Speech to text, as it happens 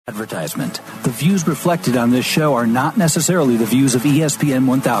Advertisement. The views reflected on this show are not necessarily the views of ESPN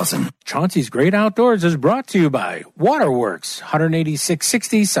 1000. Chauncey's Great Outdoors is brought to you by Waterworks,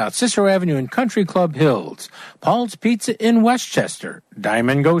 18660 South Cicero Avenue in Country Club Hills, Paul's Pizza in Westchester,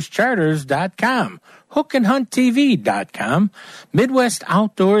 DiamondGhostCharters.com, HookandHuntTV.com, Midwest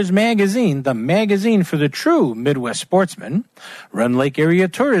Outdoors Magazine, the magazine for the true Midwest sportsman, Rend Lake Area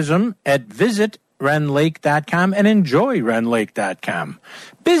Tourism at VisitRendLake.com and EnjoyRendLake.com.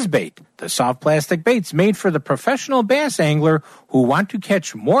 BizBait, the soft plastic baits made for the professional bass angler who want to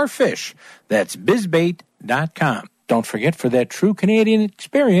catch more fish. That's BizBait.com. Don't forget, for that true Canadian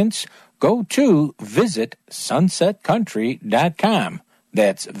experience, go to VisitSunsetCountry.com.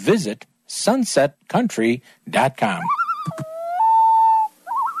 That's VisitSunsetCountry.com.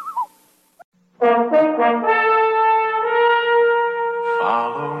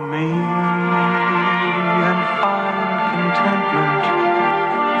 Follow me and find contentment.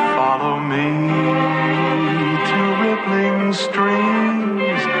 Follow me to rippling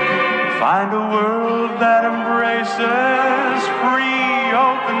streams. Find a world that embraces free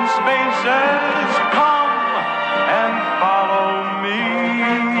open spaces. Come and follow me.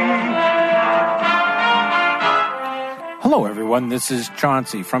 Hello, everyone. This is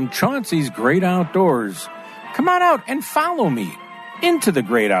Chauncey from Chauncey's Great Outdoors. Come on out and follow me into the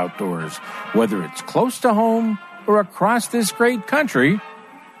great outdoors, whether it's close to home or across this great country.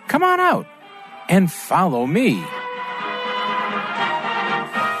 Come on out and follow me.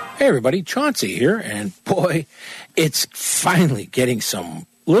 Hey, everybody, Chauncey here, and boy, it's finally getting a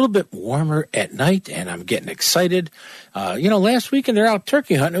little bit warmer at night, and I'm getting excited. Last weekend they're out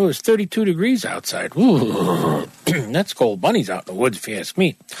turkey hunting. It was 32 degrees outside. Ooh, that's cold. Bunnies out in the woods, if you ask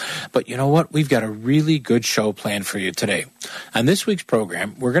me. But you know what? We've got a really good show planned for you today. On this week's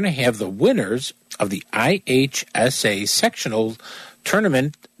program, we're going to have the winners of the IHSA sectional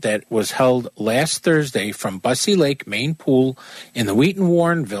tournament that was held last Thursday from Bussey Lake Main Pool in the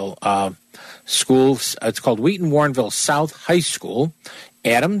Wheaton-Warrenville schools. It's called Wheaton-Warrenville South High School.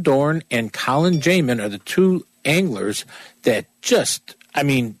 Adam Dorn and Colin Jamin are the two anglers that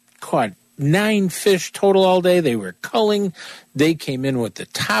caught 9 fish total all day. They were culling. They came in with the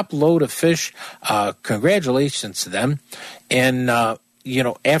top load of fish. Congratulations to them. And,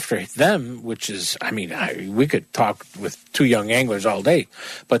 after them, which is, we could talk with two young anglers all day,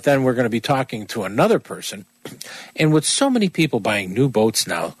 but then we're going to be talking to another person. And with so many people buying new boats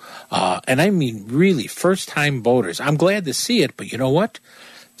now, really first-time boaters, I'm glad to see it, but you know what?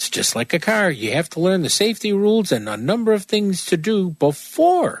 It's just like a car. You have to learn the safety rules and a number of things to do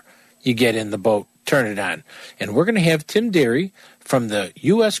before you get in the boat, turn it on. And we're going to have Tim Derry from the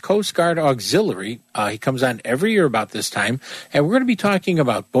U.S. Coast Guard Auxiliary. He comes on every year about this time, and we're going to be talking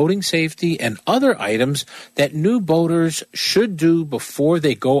about boating safety and other items that new boaters should do before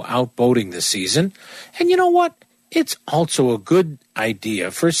they go out boating this season. And you know what? It's also a good idea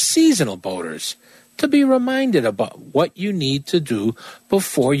for seasonal boaters to be reminded about what you need to do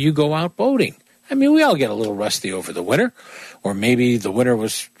before you go out boating. We all get a little rusty over the winter, or maybe the winter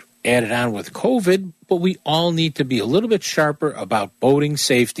was added on with COVID, but we all need to be a little bit sharper about boating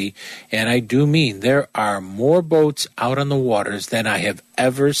safety. And I do mean there are more boats out on the waters than I have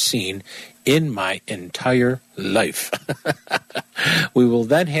ever seen in my entire life. We will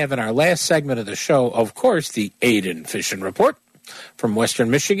then have in our last segment of the show, of course, the Aiden Fishing Report from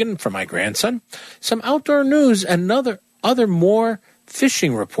Western Michigan for my grandson, some outdoor news, and other more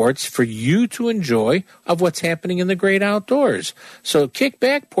fishing reports for you to enjoy of what's happening in the great outdoors. So kick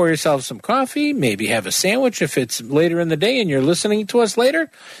back, pour yourself some coffee, maybe have a sandwich if it's later in the day and you're listening to us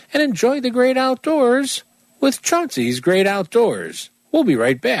later, and enjoy the great outdoors with Chauncey's Great Outdoors. We'll be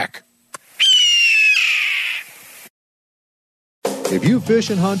right back. If you fish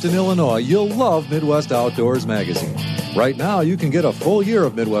and hunt in Illinois, you'll love Midwest Outdoors magazine. Right now, you can get a full year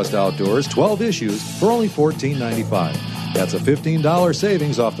of Midwest Outdoors, 12 issues, for only $14.95. That's a $15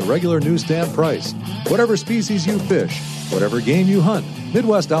 savings off the regular newsstand price. Whatever species you fish, whatever game you hunt,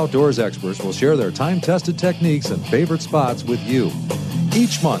 Midwest Outdoors experts will share their time-tested techniques and favorite spots with you.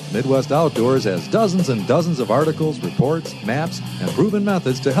 Each month, Midwest Outdoors has dozens and dozens of articles, reports, maps, and proven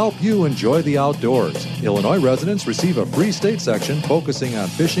methods to help you enjoy the outdoors. Illinois residents receive a free state section focusing on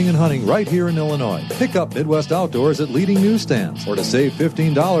fishing and hunting right here in Illinois. Pick up Midwest Outdoors at leading newsstands. Or to save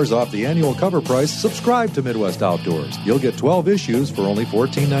 $15 off the annual cover price, subscribe to Midwest Outdoors. You'll get 12 issues for only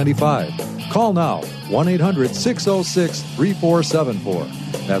 $14.95. Call now,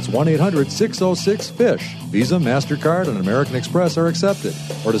 1-800-606-3474. That's 1-800-606-FISH. Visa, MasterCard, and American Express are accepted.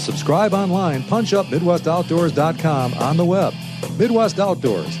 Or to subscribe online, punch up MidwestOutdoors.com on the web. Midwest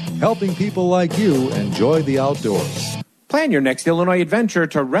Outdoors, helping people like you enjoy the outdoors. Plan your next Illinois adventure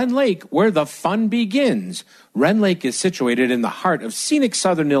to Wren Lake, where the fun begins. Wren Lake is situated in the heart of scenic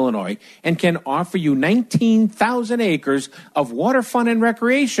southern Illinois and can offer you 19,000 acres of water fun and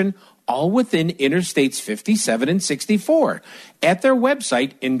recreation, all within Interstates 57 and 64. At their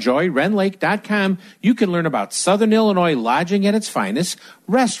website, enjoywrenlake.com, you can learn about Southern Illinois lodging at its finest,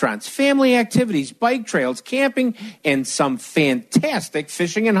 restaurants, family activities, bike trails, camping, and some fantastic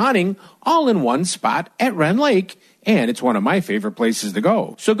fishing and hunting, all in one spot at Wren Lake. And it's one of my favorite places to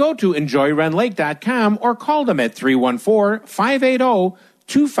go. So go to enjoywrenlake.com or call them at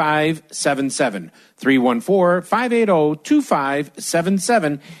 314-580-2577.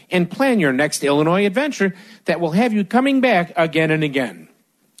 314-580-2577 and plan your next Illinois adventure that will have you coming back again and again.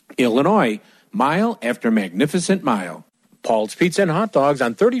 Illinois, mile after magnificent mile. Paul's Pizza and Hot Dogs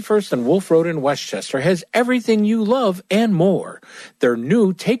on 31st and Wolf Road in Westchester has everything you love and more. Their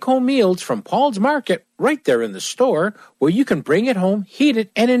new take-home meals from Paul's Market right there in the store, where you can bring it home, heat it,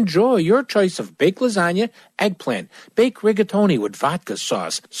 and enjoy your choice of baked lasagna, eggplant, baked rigatoni with vodka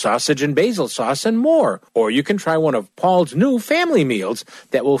sauce, sausage and basil sauce, and more. Or you can try one of Paul's new family meals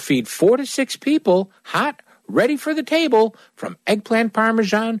that will feed 4 to 6 people, hot, ready for the table, from eggplant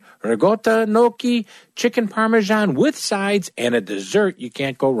parmesan, ricotta gnocchi, chicken parmesan with sides, and a dessert you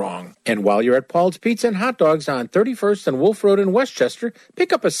can't go wrong. And while you're at Paul's Pizza and Hot Dogs on 31st and Wolf Road in Westchester,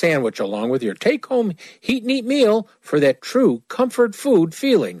 pick up a sandwich along with your take-home heat and eat meal for that true comfort food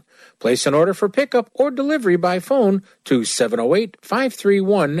feeling. Place an order for pickup or delivery by phone to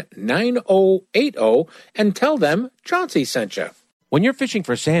 708-531-9080 and tell them Chauncey sent you. When you're fishing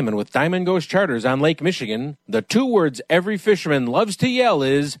for salmon with Diamond Ghost Charters on Lake Michigan, the 2 words every fisherman loves to yell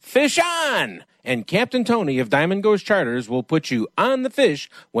is, "Fish on!" And Captain Tony of Diamond Ghost Charters will put you on the fish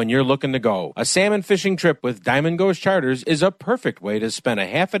when you're looking to go. A salmon fishing trip with Diamond Ghost Charters is a perfect way to spend a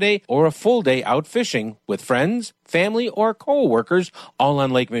half a day or a full day out fishing with friends, family, or co-workers all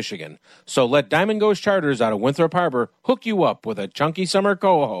on Lake Michigan. So let Diamond Ghost Charters out of Winthrop Harbor hook you up with a chunky summer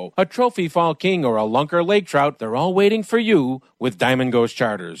coho, a trophy fall king, or a lunker lake trout. They're all waiting for you with Diamond Ghost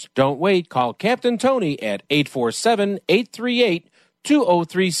Charters. Don't wait. Call Captain Tony at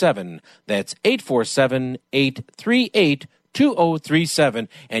 847-838-2037. That's 847-838-2037.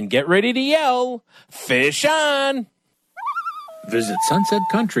 And get ready to yell, "Fish on!" Visit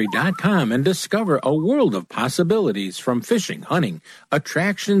sunsetcountry.com and discover a world of possibilities from fishing, hunting,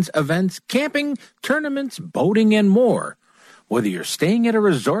 attractions, events, camping, tournaments, boating, and more. Whether you're staying at a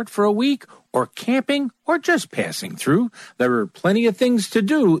resort for a week or camping or just passing through, there are plenty of things to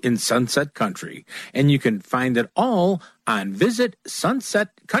do in Sunset Country. And you can find it all on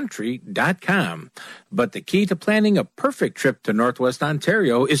visitsunsetcountry.com. But the key to planning a perfect trip to Northwest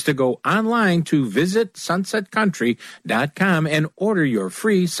Ontario is to go online to visitsunsetcountry.com and order your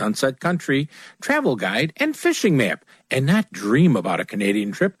free Sunset Country travel guide and fishing map. And not dream about a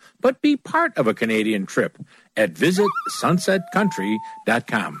Canadian trip, but be part of a Canadian trip at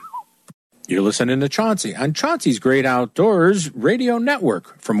visitsunsetcountry.com. You're listening to Chauncey on Chauncey's Great Outdoors Radio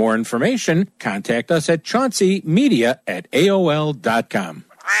Network. For more information, contact us at chaunceymedia@aol.com.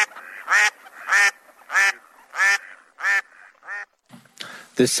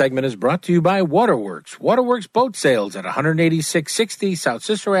 This segment is brought to you by Waterworks. Waterworks Boat Sales at 18660 South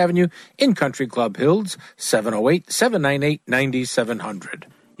Cicero Avenue in Country Club Hills, 708-798-9700.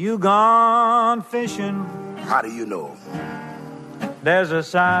 You gone fishing? How do you know? There's a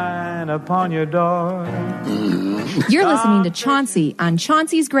sign upon your door. You're listening to Chauncey on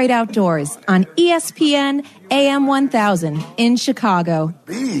Chauncey's Great Outdoors on ESPN AM 1000 in Chicago.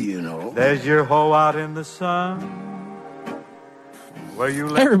 There's your hoe out in the sun. Hey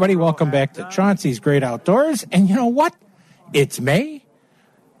everybody, welcome back to Chauncey's Great Outdoors. And you know what? It's May.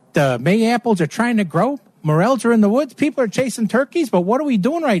 The May apples are trying to grow. Morels are in the woods. People are chasing turkeys. But what are we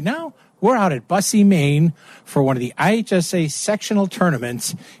doing right now? We're out at Bussey, Maine for one of the IHSA sectional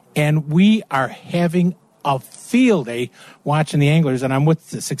tournaments. And we are having a field day watching the anglers. And I'm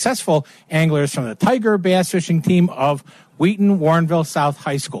with the successful anglers from the Tiger Bass Fishing Team of Wheaton Warrenville South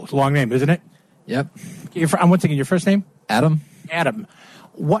High School. It's a long name, isn't it? Yep. I'm once again, your first name? Adam.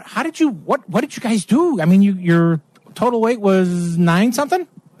 What did you guys do? I mean, your total weight was 9 something?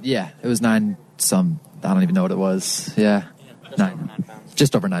 Yeah, it was 9 some. I don't even know what it was. Yeah. 9 pounds.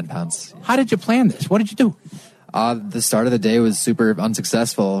 Just over 9 pounds. How did you plan this? What did you do? The start of the day was super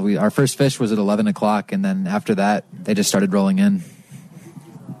unsuccessful. Our first fish was at 11 o'clock, and then after that, they just started rolling in.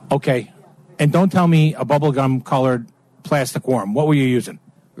 Okay. And don't tell me a bubblegum colored plastic worm. What were you using?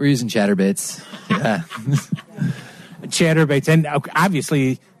 We're using chatterbaits. Yeah. Chatterbaits. And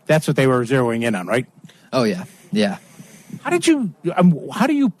obviously, that's what they were zeroing in on, right? Oh, yeah. Yeah. How do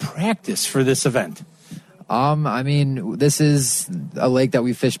you practice for this event? I mean, this is a lake that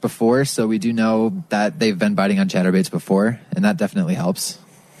we fished before, so we do know that they've been biting on chatterbaits before, and that definitely helps.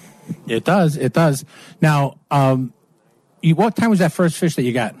 It does. It does. Now, what time was that first fish that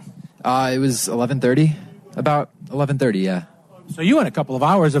you got? It was 11:30, about 11:30, yeah. So you had a couple of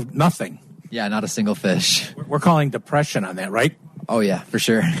hours of nothing. Yeah, not a single fish. We're calling depression on that, right? Oh, yeah, for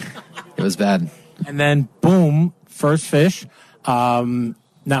sure. It was bad. And then, boom, first fish. Now,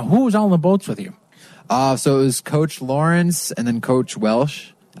 who was all in the boats with you? So it was Coach Lawrence and then Coach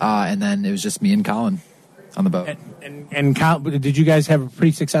Welsh, and then it was just me and Colin on the boat. And Colin, did you guys have a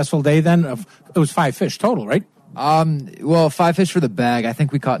pretty successful day then? It was 5 fish total, right? Well, 5 fish for the bag. I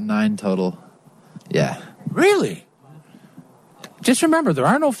think we caught 9 total. Yeah. Really? Just remember, there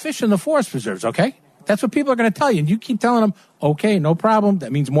are no fish in the forest preserves, okay? That's what people are going to tell you. And you keep telling them, okay, no problem.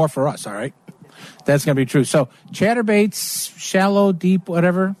 That means more for us, all right? That's going to be true. So chatterbaits, shallow, deep,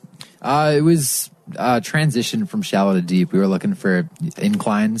 whatever? It was transition from shallow to deep. We were looking for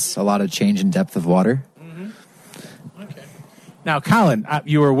inclines, a lot of change in depth of water. Mm-hmm. Okay. Now, Colin,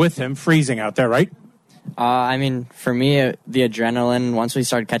 you were with him, freezing out there, right? I mean, for me, the adrenaline, once we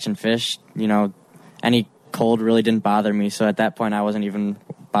started catching fish, any cold really didn't bother me. So at that point, I wasn't even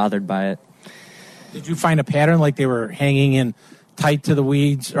bothered by it. Did you find a pattern like they were hanging in tight to the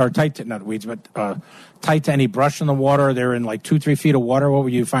weeds, or tight to, not weeds, but tight to any brush in the water? They're in like 2-3 feet of water. What were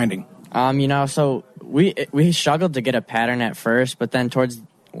you finding? So we struggled to get a pattern at first, but then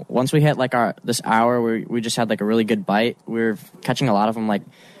once we hit like this hour, we just had like a really good bite. We were catching a lot of them like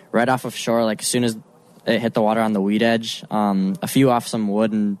right off of shore, like as soon as it hit the water on the weed edge. A few off some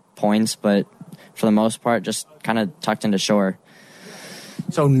wooden points, but for the most part, just kind of tucked into shore.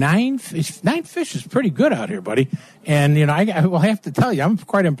 So 9 fish is pretty good out here, buddy. And, I will have to tell you, I'm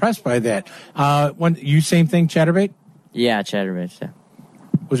quite impressed by that. Same thing, chatterbait? Yeah, chatterbaits, yeah.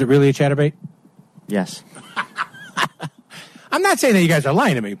 Was it really a chatterbait? Yes. I'm not saying that you guys are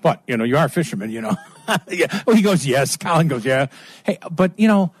lying to me, but, you are fishermen, yeah. Well, he goes, yes. Colin goes, yeah. Hey, but,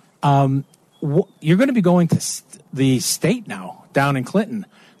 you're going to be going to the state now, down in Clinton.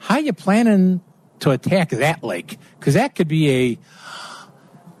 How are you planning to attack that lake? Because that could be a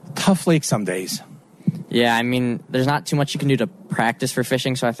tough lake some days. Yeah, I mean, there's not too much you can do to practice for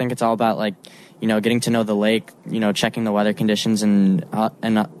fishing, so I think it's all about, getting to know the lake, checking the weather conditions and all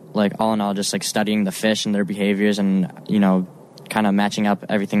in all, just, studying the fish and their behaviors and, kind of matching up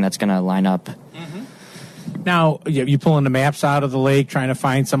everything that's going to line up. Mm-hmm. Now, you pulling the maps out of the lake, trying to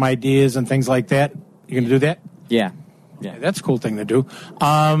find some ideas and things like that? You going to do that? Yeah. Yeah, that's a cool thing to do.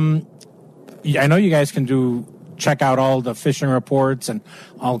 I know you guys can check out all the fishing reports and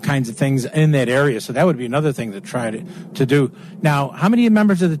all kinds of things in that area. So that would be another thing to try to do. Now, how many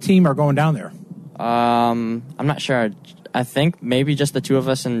members of the team are going down there? I'm not sure. I think maybe just the 2 of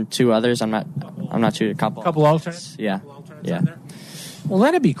us and 2 others. I'm not sure. A couple alternates? Yeah. Yeah. Well,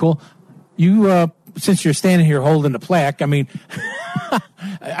 that'd be cool. You, since you're standing here holding the plaque, I mean,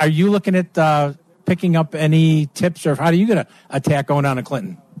 are you looking at picking up any tips, or how are you going to attack going down to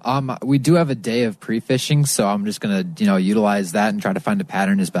Clinton? We do have a day of pre-fishing, so I'm just going to, utilize that and try to find a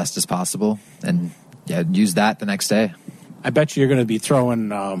pattern as best as possible and use that the next day. I bet you're going to be throwing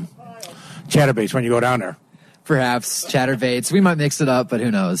chatterbaits when you go down there. Perhaps chatterbaits. We might mix it up, but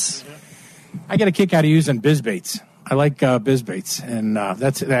who knows? I get a kick out of using bizbaits. I like bizbaits, and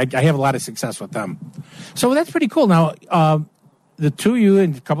I have a lot of success with them. So that's pretty cool. Now, the 2 of you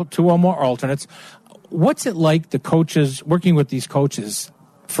and 2 or more alternates, what's it like, the coaches, working with these coaches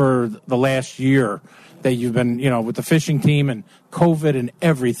for the last year that you've been, with the fishing team and COVID and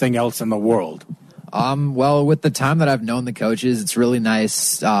everything else in the world? Well, with the time that I've known the coaches, it's really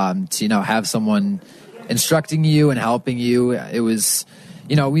nice to, have someone instructing you and helping you. It was,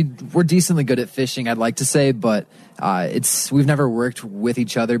 we're decently good at fishing, I'd like to say, but we've never worked with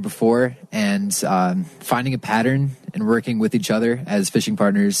each other before, and finding a pattern and working with each other as fishing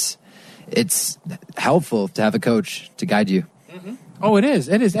partners, it's helpful to have a coach to guide you. Mm-hmm. Oh, it is.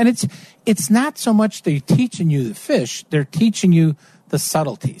 It is. And it's not so much they're teaching you the fish, they're teaching you the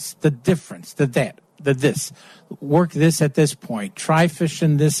subtleties, the difference, the this. Work this at this point. Try fish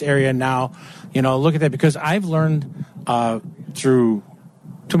in this area now. Look at that. Because I've learned through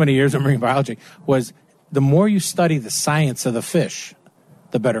too many years of marine biology was the more you study the science of the fish,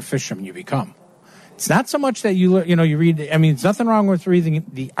 the better fisherman you become. It's not so much that you read. I mean, there's nothing wrong with reading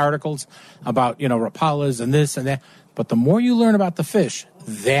the articles about, Rapalas and this and that. But the more you learn about the fish,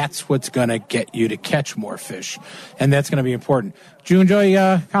 that's what's going to get you to catch more fish. And that's going to be important. Did you enjoy,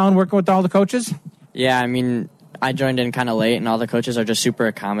 Colin, working with all the coaches? Yeah, I mean, I joined in kind of late, and all the coaches are just super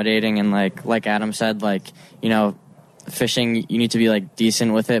accommodating. And like Adam said, fishing, you need to be like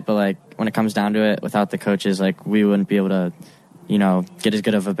decent with it, but like when it comes down to it, without the coaches, like we wouldn't be able to, get as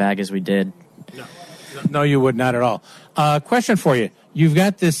good of a bag as we did. No, you would not at all. Question for you. You've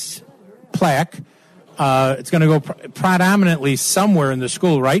got this plaque. It's going to go predominantly somewhere in the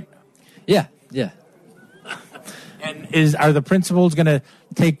school, right? Yeah. And are the principals going to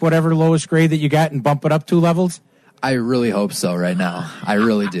take whatever lowest grade that you got and bump it up 2 levels? I really hope so right now. I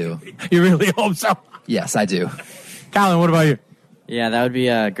really do. You really hope so? Yes, I do. Colin, what about you? Yeah, that would be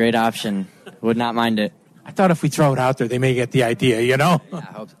a great option. Would not mind it. I thought if we throw it out there, they may get the idea, Yeah,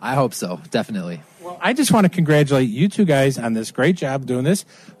 I hope so, definitely. Well, I just want to congratulate you two guys on this great job doing this.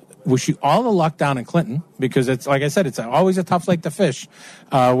 Wish you all the luck down in Clinton, because it's, like I said, it's always a tough lake to fish,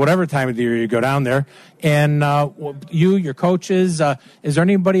 whatever time of the year you go down there. And your coaches, is there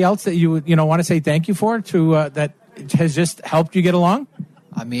anybody else that you want to say thank you for that has just helped you get along?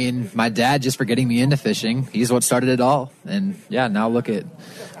 I mean, my dad, just for getting me into fishing. He's what started it all. And yeah, now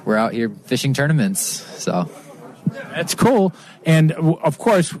we're out here fishing tournaments. So that's cool. And of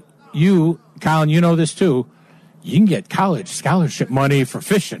course, you, Colin, you know this too. You can get college scholarship money for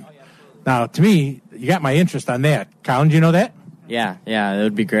fishing. Now, to me, you got my interest on that. Colin, do you know that? Yeah, it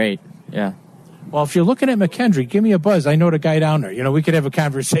would be great. Yeah. Well, if you're looking at McKendree, give me a buzz. I know the guy down there. We could have a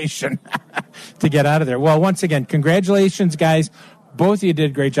conversation to get out of there. Well, once again, congratulations, guys. Both of you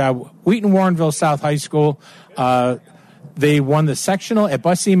did a great job. Wheaton Warrenville South High School, they won the sectional at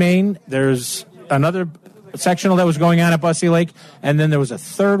Bussey, Maine. There's another sectional that was going on at Bussey Lake, and then there was a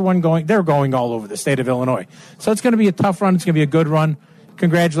third one going. They're going all over the state of Illinois. So it's going to be a tough run. It's going to be a good run.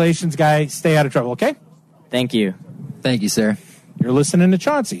 Congratulations, guys. Stay out of trouble, okay? Thank you. Thank you, sir. You're listening to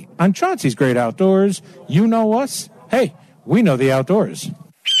Chauncey on Chauncey's Great Outdoors. You know us. Hey, we know the outdoors.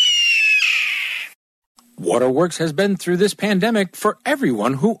 Waterworks has been through this pandemic for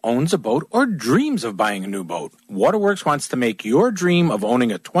everyone who owns a boat or dreams of buying a new boat. Waterworks wants to make your dream of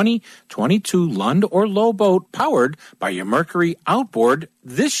owning a 2022 Lund or Lowe boat powered by your Mercury outboard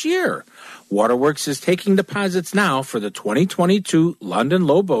this year. Waterworks is taking deposits now for the 2022 Lund and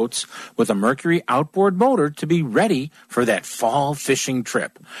Lowe boats with a Mercury outboard motor to be ready for that fall fishing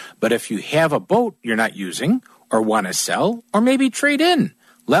trip. But if you have a boat you're not using or want to sell or maybe trade in,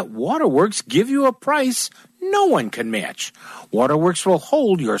 let Waterworks give you a price no one can match. Waterworks will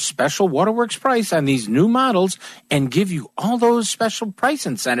hold your special Waterworks price on these new models and give you all those special price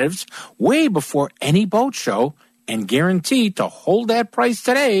incentives way before any boat show and guarantee to hold that price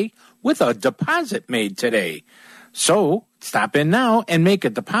today with a deposit made today. So stop in now and make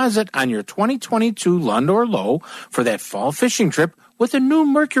a deposit on your 2022 Lund or Lowe for that fall fishing trip with a new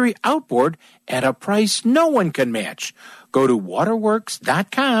Mercury outboard at a price no one can match. Go to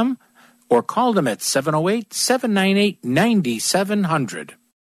waterworks.com or call them at 708-798-9700.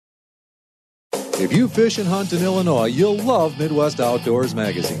 If you fish and hunt in Illinois, you'll love Midwest Outdoors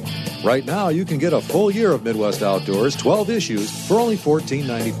magazine. Right now, you can get a full year of Midwest Outdoors, 12 issues, for only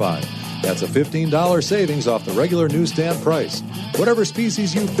 $14.95. That's a $15 savings off the regular newsstand price. Whatever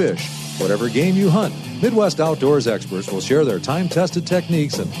species you fish, whatever game you hunt, Midwest Outdoors experts will share their time-tested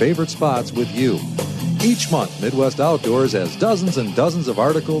techniques and favorite spots with you. Each month, Midwest Outdoors has dozens and dozens of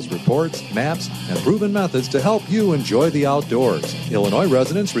articles, reports, maps, and proven methods to help you enjoy the outdoors. Illinois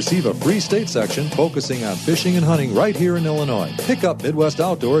residents receive a free state section focusing on fishing and hunting right here in Illinois. Pick up Midwest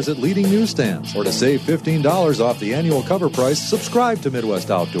Outdoors at leading newsstands. Or to save $15 off the annual cover price, subscribe to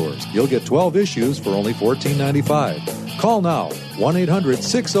Midwest Outdoors. You'll get 12 issues for only $14.95. Call now,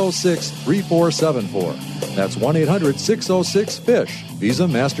 1-800-606-3474. That's 1-800-606-FISH. Visa,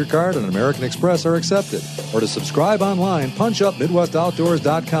 MasterCard, and American Express are accepted. Or to subscribe online, punch up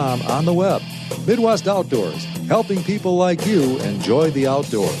MidwestOutdoors.com on the web. Midwest Outdoors, helping people like you enjoy the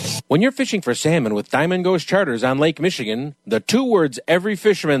outdoors. When you're fishing for salmon with Diamond Ghost Charters on Lake Michigan, the 2 words every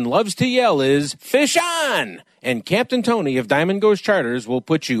fisherman loves to yell is, "Fish on!" And Captain Tony of Diamond Ghost Charters will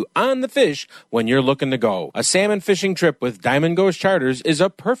put you on the fish when you're looking to go. A salmon fishing trip with Diamond Ghost Charters is a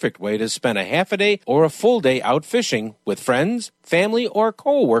perfect way to spend a half a day or a full day out fishing with friends, family, or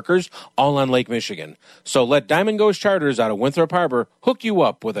co-workers all on Lake Michigan. So let Diamond Ghost Charters out of Winthrop Harbor hook you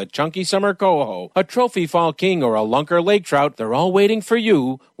up with a chunky summer coho, a trophy fall king, or a lunker lake trout. They're all waiting for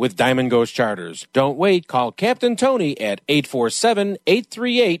you with Diamond Ghost Charters. Don't wait. Call Captain Tony at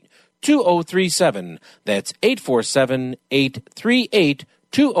 847-838-2037. That's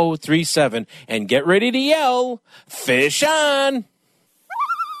 847-838-2037. And get ready to yell, "Fish on!"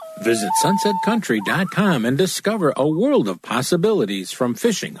 Visit sunsetcountry.com and discover a world of possibilities from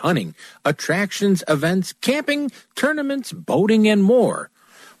fishing, hunting, attractions, events, camping, tournaments, boating, and more.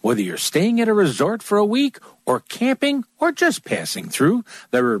 Whether you're staying at a resort for a week or camping, or just passing through,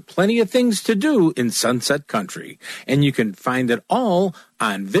 there are plenty of things to do in Sunset Country, and you can find it all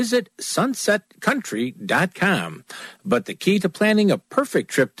on visitsunsetcountry.com. But the key to planning a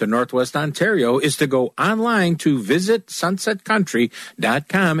perfect trip to Northwest Ontario is to go online to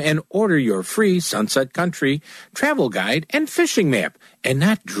visitsunsetcountry.com and order your free Sunset Country travel guide and fishing map, and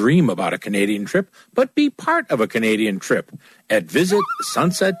not dream about a Canadian trip, but be part of a Canadian trip at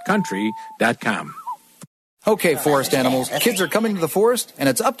visitsunsetcountry.com. Okay, forest animals, kids are coming to the forest, and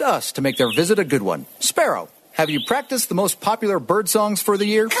it's up to us to make their visit a good one. Sparrow, have you practiced the most popular bird songs for the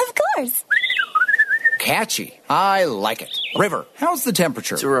year? Of course. Catchy. I like it. River, how's the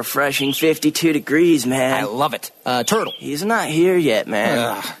temperature? It's a refreshing 52 degrees, man. I love it. Turtle. He's not here yet,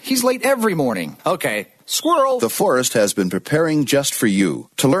 man. He's late every morning. Okay. Squirrel. The forest has been preparing just for you.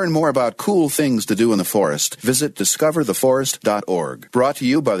 To learn more about cool things to do in the forest, visit discovertheforest.org. Brought to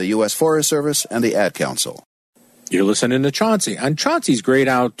you by the U.S. Forest Service and the Ad Council. You're listening to Chauncey on Chauncey's Great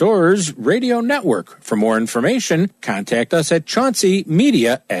Outdoors Radio Network. For more information, contact us at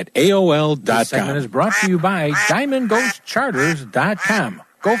chaunceymedia@aol.com. This segment is brought to you by DiamondGhostCharters.com.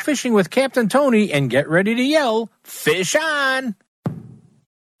 Go fishing with Captain Tony and get ready to yell, "Fish on!"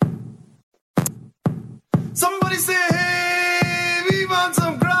 Somebody say, hey, we want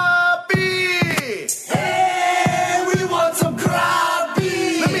some crappie. Hey, we want some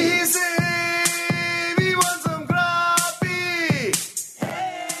crappie. Let me hear you say, hey, we want some crappie.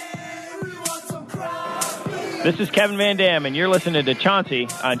 Hey, we want some crappie. This is Kevin Van Dam, and you're listening to Chauncey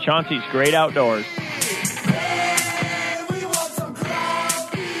on Chauncey's Great Outdoors.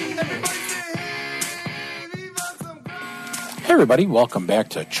 Hey everybody, welcome back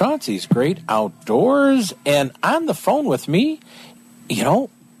to Chauncey's Great Outdoors. And on the phone with me,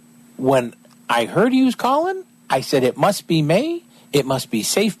 when I heard he was calling, I said it must be May. It must be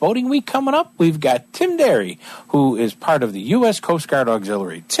Safe Boating Week coming up. We've got Tim Derry, who is part of the U.S. Coast Guard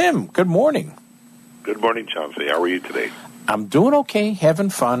Auxiliary. Tim, good morning. Good morning, Chauncey. How are you today? I'm doing okay, having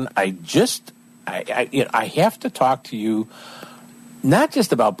fun. I have to talk to you, not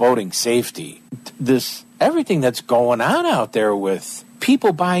just about boating safety, everything that's going on out there with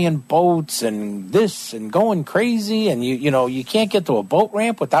people buying boats and this and going crazy, and you can't get to a boat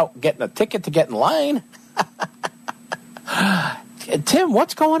ramp without getting a ticket to get in line. Tim,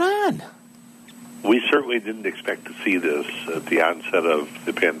 what's going on? We certainly didn't expect to see this at the onset of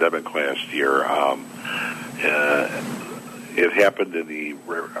the pandemic last year. It happened in the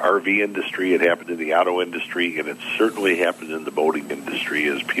RV industry, it happened in the auto industry, and it certainly happened in the boating industry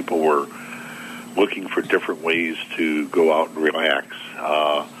as people were looking for different ways to go out and relax.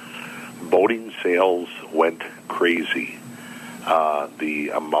 Boating sales went crazy. The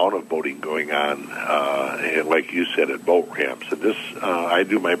amount of boating going on, and like you said, at boat ramps. And this, I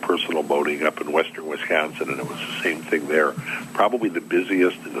do my personal boating up in western Wisconsin, and it was the same thing there. Probably the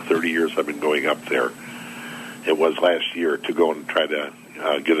busiest in the 30 years I've been going up there. It was last year to go and try to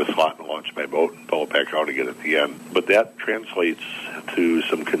get a slot and launch my boat and pull it back out again at the end. But that translates to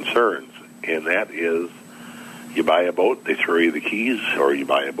some concerns, and that is you buy a boat, they throw you the keys, or you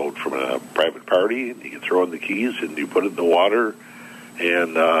buy a boat from a private party, and you throw in the keys, and you put it in the water,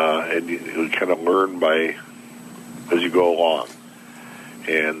 and you kind of learn as you go along.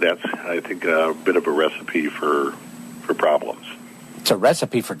 And that's, I think, a bit of a recipe for problems. It's a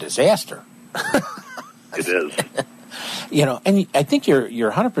recipe for disaster. It is. And I think you're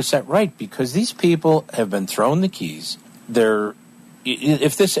 100% right, because these people have been thrown the keys.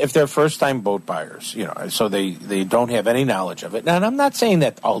 If they're first-time boat buyers, so they don't have any knowledge of it. Now, and I'm not saying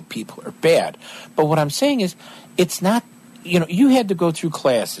that all people are bad, but what I'm saying is it's not, you had to go through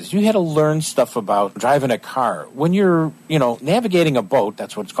classes. You had to learn stuff about driving a car. When you're, navigating a boat,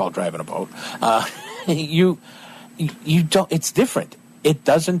 that's what it's called, driving a boat, you don't, it's different. It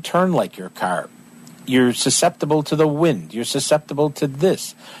doesn't turn like your car. You're susceptible to the wind. You're susceptible to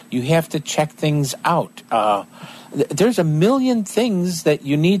this. You have to check things out. There's a million things that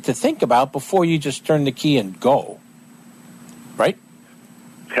you need to think about before you just turn the key and go. Right?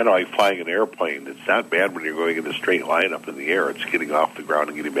 It's kind of like flying an airplane. It's not bad when you're going in a straight line up in the air. It's getting off the ground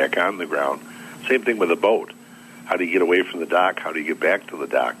and getting back on the ground. Same thing with a boat. How do you get away from the dock? How do you get back to the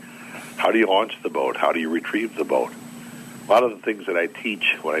dock? How do you launch the boat? How do you retrieve the boat? A lot of the things that I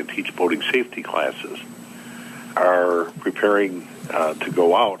teach when I teach boating safety classes are preparing to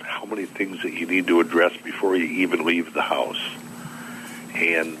go out, how many things that you need to address before you even leave the house.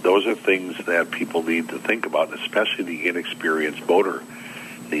 And those are things that people need to think about, especially the inexperienced boater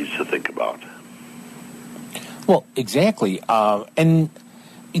needs to think about. Well, exactly. And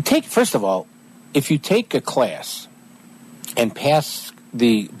you first of all, if you take a class and pass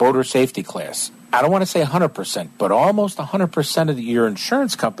the boater safety class, I don't want to say 100%, but almost 100% of your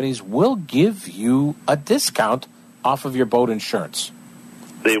insurance companies will give you a discount off of your boat insurance.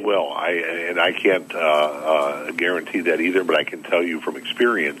 They will. I can't guarantee that either, but I can tell you from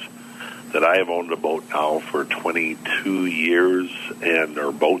experience that I have owned a boat now for 22 years,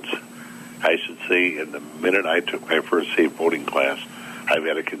 or boats, I should say. And the minute I took my first safe boating class, I've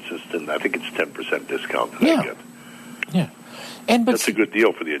had a consistent, I think it's 10% discount that I get. Yeah. That's a good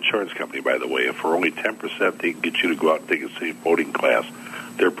deal for the insurance company, by the way. If for only 10% they can get you to go out and take a safe boating class,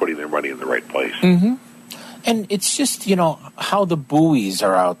 they're putting their money in the right place. Mm-hmm. And it's just, how the buoys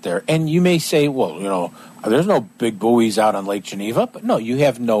are out there. And you may say, well, there's no big buoys out on Lake Geneva. But no, you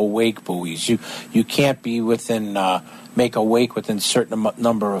have no wake buoys. You can't be make a wake within a certain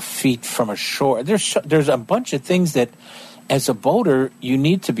number of feet from a shore. There's a bunch of things that, as a boater, you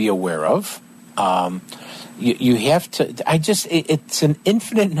need to be aware of. You have to, it's an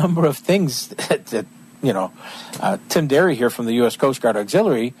infinite number of things that Tim Derry here from the U.S. Coast Guard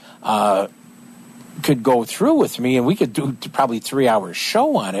Auxiliary could go through with me, and we could do probably 3-hour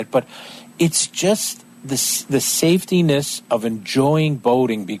show on it, but it's just the safetiness of enjoying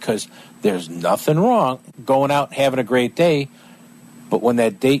boating, because there's nothing wrong going out and having a great day, but when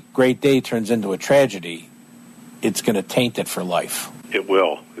that great day turns into a tragedy, it's going to taint it for life. It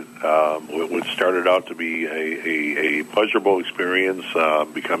will. What started out to be a pleasurable experience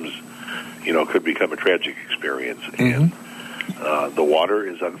becomes, could become a tragic experience. And the water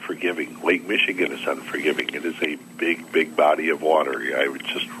is unforgiving. Lake Michigan is unforgiving. It is a big, big body of water. I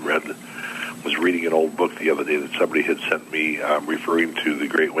was reading an old book the other day that somebody had sent me referring to the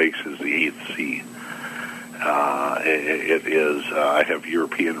Great Lakes as the Eighth Sea. It is, I have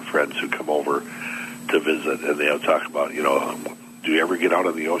European friends who come over to visit, and they'll talk about, do you ever get out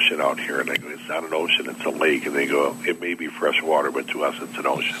of the ocean out here? And I go, it's not an ocean, it's a lake. And they go, it may be fresh water, but to us it's an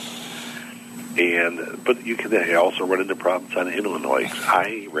ocean. But you can also run into problems on inland lakes.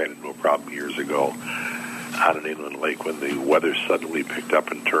 I ran into a problem years ago on an inland lake when the weather suddenly picked up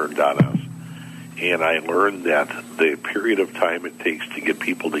and turned on us. And I learned that the period of time it takes to get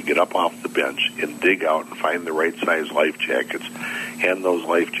people to get up off the bench and dig out and find the right size life jackets, and those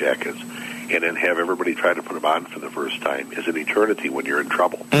life jackets, and then have everybody try to put them on for the first time is an eternity when you're in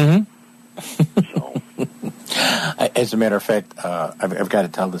trouble. Mm-hmm. As a matter of fact, I've got to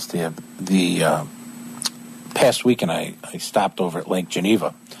tell this to you. The past weekend, I stopped over at Lake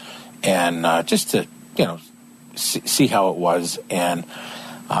Geneva, and just to see how it was, and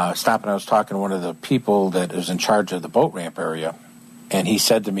stopping, I was talking to one of the people that was in charge of the boat ramp area, and he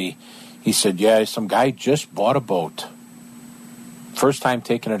said to me, yeah, some guy just bought a boat, first time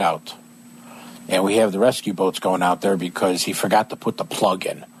taking it out, and we have the rescue boats going out there because he forgot to put the plug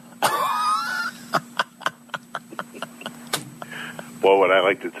in. Well, what I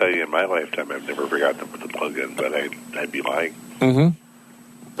like to tell you, in my lifetime, I've never forgotten to put the plug in, but I'd be lying. Mm-hmm.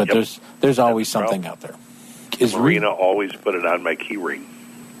 But there's always something out there. Marina always put it on my key ring.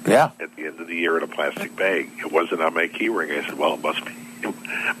 Yeah. At the end of the year in a plastic bag. It wasn't on my key ring. I said, well, it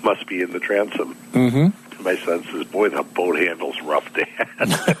must be in the transom. Mm-hmm. My son says, boy, the boat handle's rough, Dad.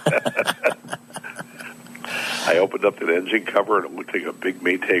 I opened up the engine cover, and it looked like a big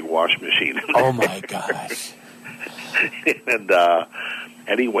Maytag wash machine. Oh, my gosh. And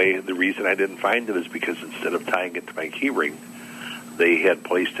anyway, the reason I didn't find it is because instead of tying it to my key ring, they had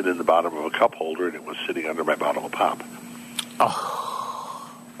placed it in the bottom of a cup holder, and it was sitting under my bottle of pop.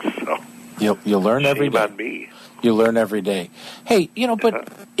 Oh. So you learn every day. Shame on me. You learn every day. Hey,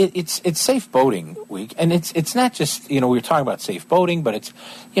 but it's Safe Boating Week, and it's not just, we were talking about safe boating, but it's,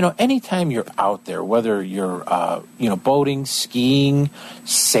 anytime you're out there, whether you're, boating, skiing,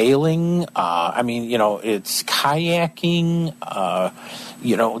 sailing, it's kayaking,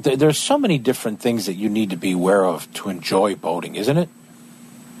 there's so many different things that you need to be aware of to enjoy boating, isn't it?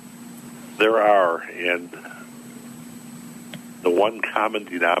 There are, and the one common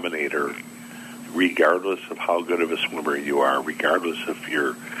denominator, regardless of how good of a swimmer you are, regardless if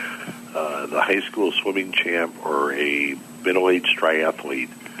you're the high school swimming champ or a middle-aged triathlete,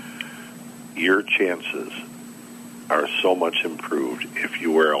 your chances are so much improved if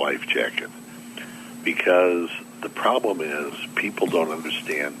you wear a life jacket. Because the problem is people don't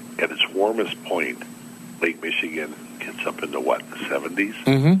understand. At its warmest point, Lake Michigan gets up into, the 70s?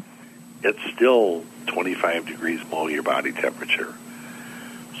 Mm-hmm. It's still 25 degrees below your body temperature.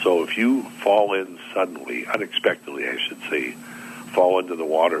 So if you fall in suddenly, unexpectedly, I should say, fall into the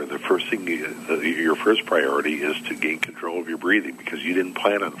water, the first thing, your first priority is to gain control of your breathing, because you didn't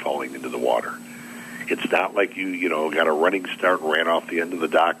plan on falling into the water. It's not like you got a running start and ran off the end of the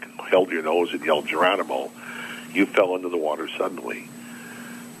dock, held your nose and yelled Geronimo. You fell into the water suddenly.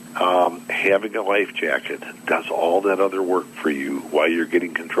 having a life jacket does all that other work for you while you're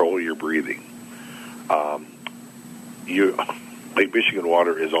getting control of your breathing. Lake Michigan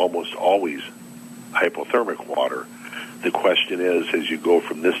water is almost always hypothermic water. The question is, as you go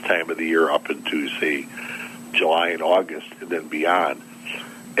from this time of the year up into, say, July and August and then beyond,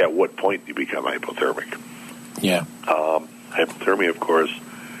 at what point do you become hypothermic? Yeah. Hypothermia, of course,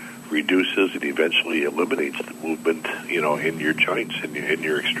 reduces and eventually eliminates the movement, in your joints and in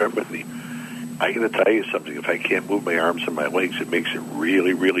your extremity. I got to tell you something. If I can't move my arms and my legs, it makes it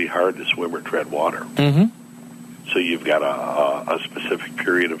really, really hard to swim or tread water. Mm-hmm. So you've got a specific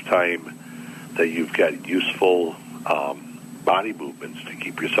period of time that you've got useful body movements to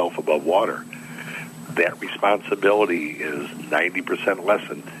keep yourself above water. That responsibility is 90%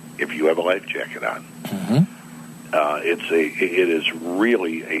 lessened if you have a life jacket on. Mm-hmm. It is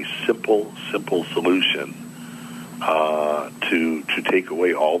really a simple solution to take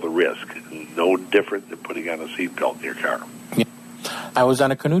away all the risk. No different than putting on a seatbelt in your car. Yeah. I was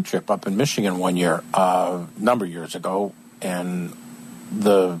on a canoe trip up in Michigan one year, a number of years ago, and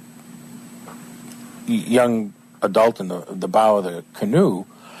the young adult in the bow of the canoe,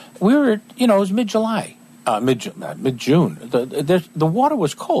 we were, it was mid-July, mid-June. The water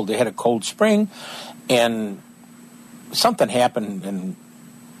was cold. They had a cold spring, and something happened, and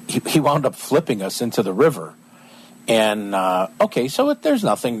he wound up flipping us into the river. And, okay, so there's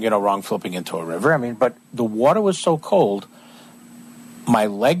nothing, wrong flipping into a river. I mean, but the water was so cold, my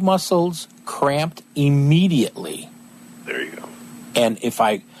leg muscles cramped immediately. There you go. And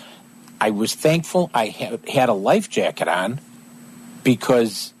I was thankful I had a life jacket on,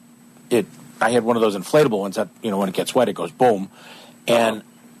 because I had one of those inflatable ones that, when it gets wet, it goes boom. And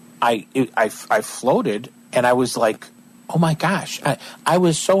I floated, and I was like, oh my gosh. I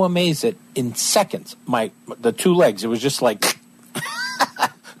was so amazed that in seconds, the two legs, it was just like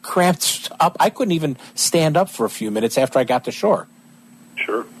cramped up. I couldn't even stand up for a few minutes after I got to shore.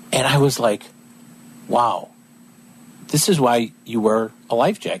 Sure. And I was like, wow, this is why you wear a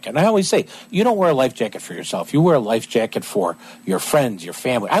life jacket. And I always say, you don't wear a life jacket for yourself. You wear a life jacket for your friends, your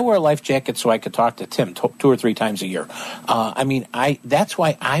family. I wear a life jacket so I could talk to Tim 2 or 3 times a year. That's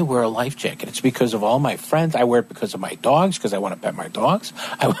why I wear a life jacket. It's because of all my friends. I wear it because of my dogs, because I want to pet my dogs.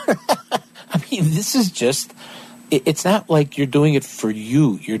 This is just, it's not like you're doing it for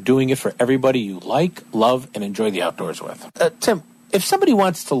you. You're doing it for everybody you like, love, and enjoy the outdoors with. Tim, if somebody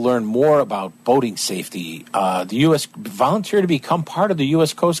wants to learn more about boating safety, the U.S. volunteer to become part of the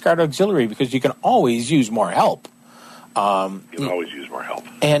U.S. Coast Guard Auxiliary, because you can always use more help. You can always use more help.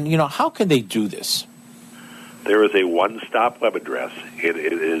 And, how can they do this? There is a one-stop web address. It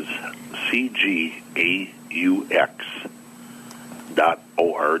is cgaux.org.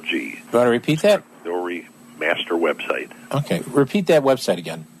 You want to repeat that? Auxiliary Master website. Okay, repeat that website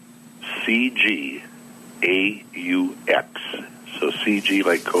again. CGAUX. So CG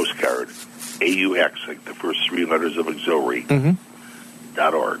like Coast Guard, AUX like the first 3 letters of auxiliary,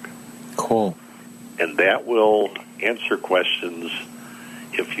 .org. Cool. And that will answer questions.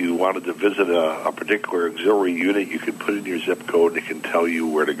 If you wanted to visit a particular auxiliary unit, you can put in your zip code, and it can tell you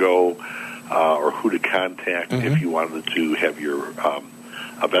where to go or who to contact. If you wanted to have your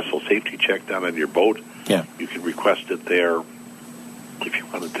a vessel safety check done on your boat, you can request it there. If you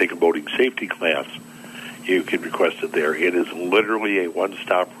want to take a boating safety class, you can request it there. It is literally a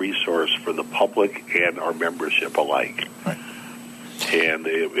one-stop resource for the public and our membership alike. Right. And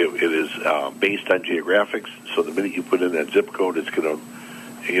it is based on geographics, so the minute you put in that zip code, it's going to,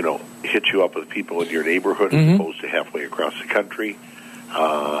 hit you up with people in your neighborhood as opposed to halfway across the country.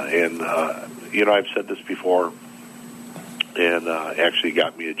 I've said this before, and actually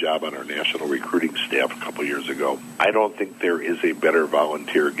got me a job on our national recruiting staff a couple years ago. I don't think there is a better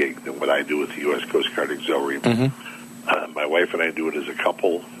volunteer gig than what I do with the U.S. Coast Guard Auxiliary. My wife and I do it as a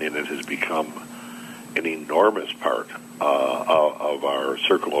couple, and it has become an enormous part of our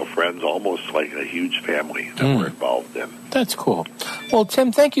circle of friends, almost like a huge family that we're involved in. That's cool. Well,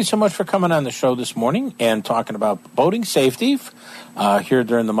 Tim, thank you so much for coming on the show this morning and talking about boating safety here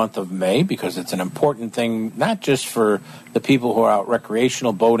during the month of May, because it's an important thing, not just for the people who are out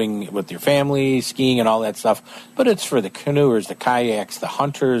recreational boating with your family, skiing and all that stuff, but it's for the canoers, the kayaks, the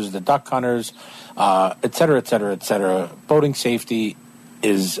hunters, the duck hunters, et cetera, et cetera, et cetera. Boating safety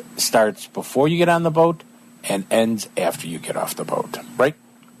starts before you get on the boat and ends after you get off the boat, right?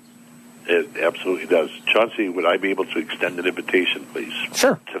 It absolutely does. Chauncey, would I be able to extend an invitation, please?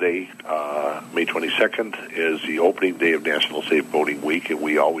 Sure. Today, May 22nd, is the opening day of National Safe Boating Week, and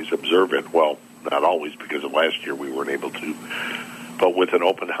we always observe it. Well, not always, because of last year we weren't able to, but with an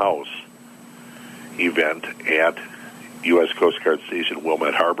open house event at U.S. Coast Guard Station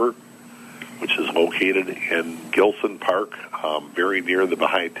Wilmette Harbor, which is located in Gilson Park, very near the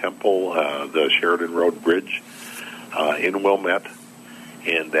Baha'i Temple, the Sheridan Road Bridge in Wilmette.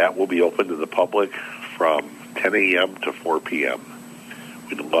 And that will be open to the public from 10 a.m. to 4 p.m.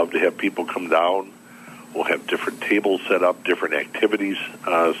 We'd love to have people come down. We'll have different tables set up, different activities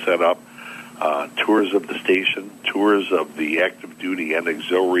set up, tours of the station, tours of the active duty and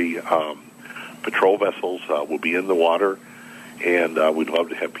auxiliary patrol vessels will be in the water, and we'd love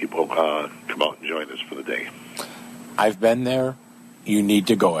to have people come out and join us for the day. I've been there. You need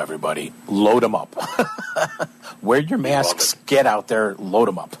to go, everybody. Load them up. Wear your masks. Get out there. Load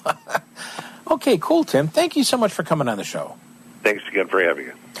them up. Okay, cool, Tim. Thank you so much for coming on the show. Thanks again for having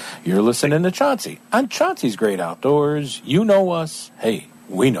us. You're listening to Chauncey on Chauncey's Great Outdoors. You know us. Hey,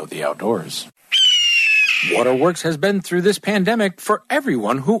 we know the outdoors. Waterworks has been through this pandemic for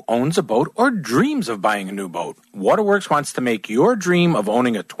everyone who owns a boat or dreams of buying a new boat. Waterworks wants to make your dream of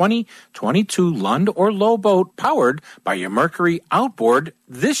owning a 2022 Lund or Lowe boat powered by your Mercury outboard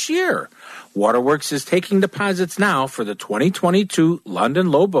this year. Waterworks is taking deposits now for the 2022 Lund and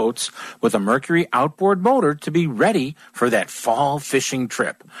Lowe boats with a Mercury outboard motor to be ready for that fall fishing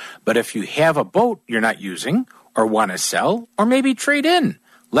trip. But if you have a boat you're not using or want to sell or maybe trade in,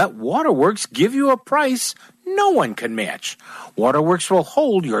 let Waterworks give you a price no one can match. Waterworks will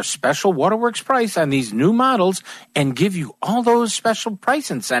hold your special Waterworks price on these new models and give you all those special price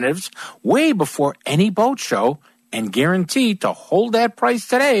incentives way before any boat show and guarantee to hold that price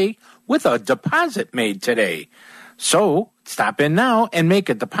today with a deposit made today. So stop in now and make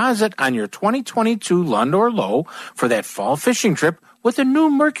a deposit on your 2022 Lund or Lowe for that fall fishing trip with a new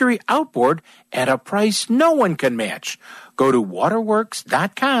Mercury outboard at a price no one can match. Go to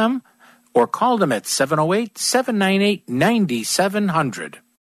waterworks.com or call them at 708-798-9700.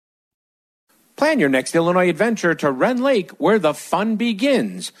 Plan your next Illinois adventure to Wren Lake, where the fun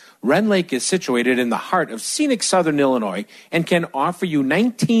begins. Wren Lake is situated in the heart of scenic southern Illinois and can offer you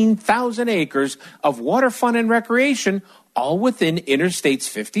 19,000 acres of water fun and recreation, all within Interstates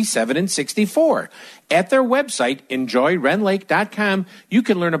 57 and 64. At their website, enjoywrenlake.com, you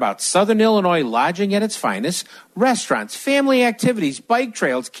can learn about Southern Illinois lodging at its finest, restaurants, family activities, bike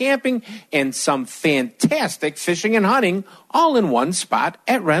trails, camping, and some fantastic fishing and hunting, all in one spot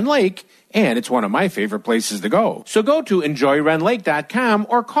at Wren Lake. And it's one of my favorite places to go. So go to enjoywrenlake.com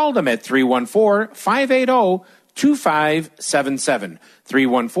or call them at 314-580-2577.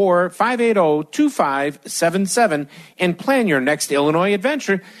 314-580-2577 and plan your next Illinois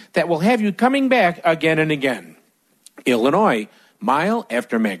adventure that will have you coming back again and again. Illinois, mile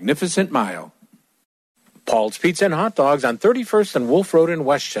after magnificent mile. Paul's Pizza and Hot Dogs on 31st and Wolf Road in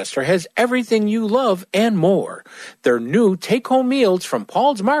Westchester has everything you love and more. Their new take-home meals from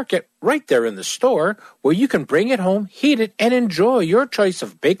Paul's Market right there in the store, where you can bring it home, heat it, and enjoy your choice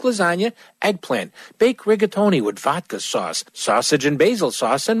of baked lasagna, eggplant, baked rigatoni with vodka sauce, sausage and basil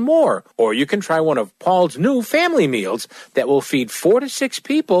sauce, and more. Or you can try one of Paul's new family meals that will feed 4 to 6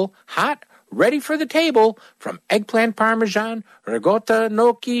 people, hot, ready for the table, from eggplant parmesan, ricotta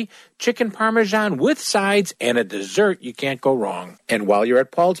gnocchi, chicken parmesan with sides, and a dessert you can't go wrong. And while you're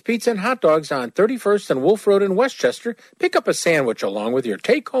at Paul's Pizza and Hot Dogs on 31st and Wolf Road in Westchester, pick up a sandwich along with your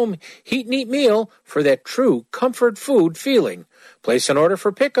take-home heat and eat meal for that true comfort food feeling. Place an order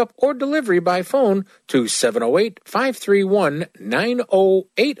for pickup or delivery by phone to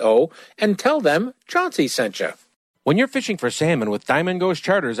 708-531-9080 and tell them Chauncey sent you. When you're fishing for salmon with Diamond Ghost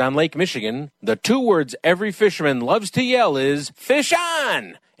Charters on Lake Michigan, the 2 words every fisherman loves to yell is, "Fish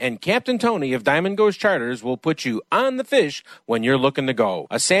on!" And Captain Tony of Diamond Ghost Charters will put you on the fish when you're looking to go.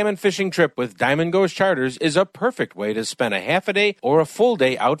 A salmon fishing trip with Diamond Ghost Charters is a perfect way to spend a half a day or a full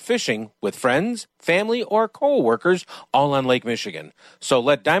day out fishing with friends, family, or co-workers all on Lake Michigan. So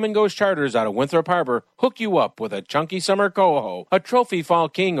let Diamond Ghost Charters out of Winthrop Harbor hook you up with a chunky summer coho, a trophy fall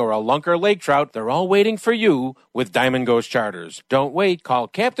king, or a lunker lake trout. They're all waiting for you with Diamond Ghost Charters. Don't wait. Call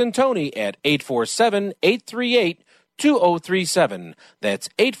Captain Tony at 847-838-2037. That's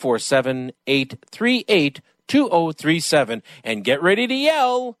 847-838-2037. And get ready to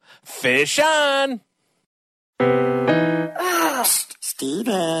yell, "Fish on!"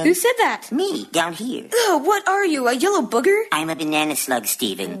 Steven. Who said that? Me, down here. Ugh, what are you, a yellow booger? I'm a banana slug,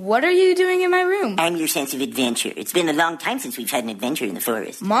 Steven. What are you doing in my room? I'm your sense of adventure. It's been a long time since we've had an adventure in the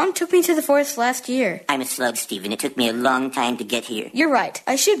forest. Mom took me to the forest last year. I'm a slug, Steven. It took me a long time to get here. You're right.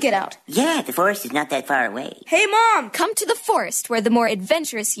 I should get out. Yeah, the forest is not that far away. Hey, Mom! Come to the forest where the more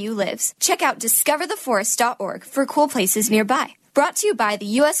adventurous you lives. Check out discovertheforest.org for cool places nearby. Brought to you by the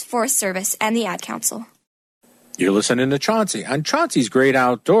U.S. Forest Service and the Ad Council. You're listening to Chauncey on Chauncey's Great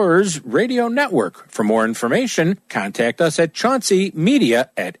Outdoors Radio Network. For more information, contact us at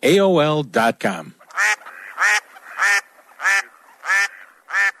chaunceymedia@aol.com.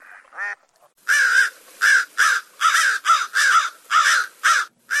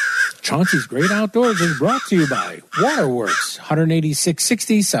 Chauncey's Great Outdoors is brought to you by Waterworks,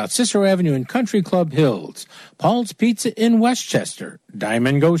 18660 South Cicero Avenue in Country Club Hills, Paul's Pizza in Westchester,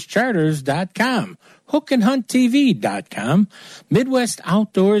 DiamondGhostCharters.com, HookandHuntTV.com, Midwest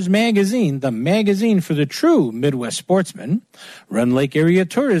Outdoors Magazine, the magazine for the true Midwest sportsman, Rend Lake Area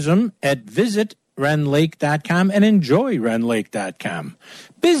Tourism at visitRendLake.com and enjoyRendLake.com,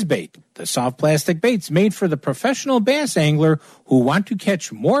 BizBait, the soft plastic baits made for the professional bass angler who want to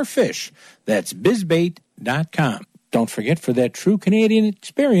catch more fish. That's bizbait.com. Don't forget, for that true Canadian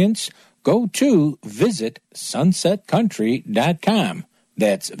experience, go to visitsunsetcountry.com.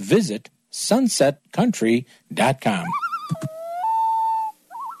 That's visitsunsetcountry.com.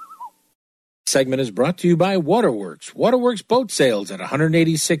 Segment is brought to you by Waterworks. Waterworks Boat Sales at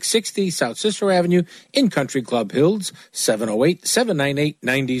 18660 South Cicero Avenue in Country Club Hills,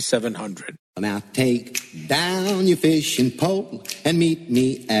 708-798-9700. Now take down your fishing pole and meet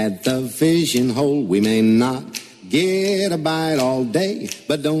me at the fishing hole. We may not get a bite all day,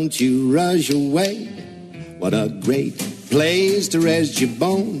 but don't you rush away. What a great place to rest your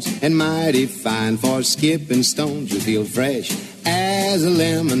bones, and mighty fine for skipping stones. You feel fresh as a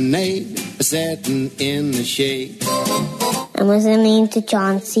lemonade, setting in the shade. I'm listening to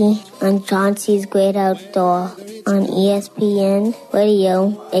Chauncey on Chauncey's Great Outdoor on ESPN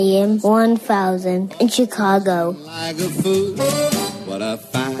Radio AM 1000 in Chicago. Like a food, what a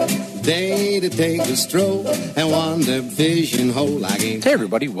fine day to take a stroll and wander fishing hole. Hey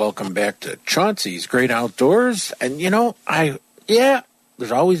everybody, welcome back to Chauncey's Great Outdoors. And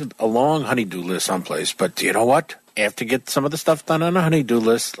there's always a long honeydew list someplace, but you know what? You have to get some of the stuff done on a honeydew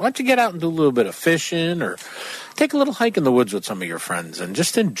list. Why don't you get out and do a little bit of fishing or take a little hike in the woods with some of your friends and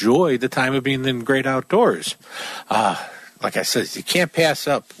just enjoy the time of being in the great outdoors. Like I said, you can't pass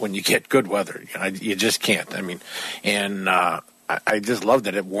up when you get good weather. You just can't. I just love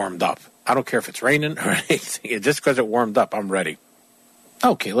that it warmed up. I don't care if it's raining or anything. Just because it warmed up, I'm ready.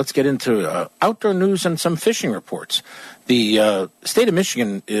 Okay, let's get into outdoor news and some fishing reports. The state of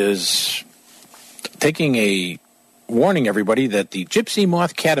Michigan is warning everybody that the gypsy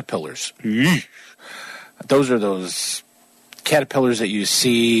moth caterpillars, those are those caterpillars that you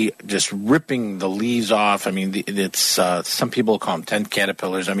see just ripping the leaves off. It's some people call them tent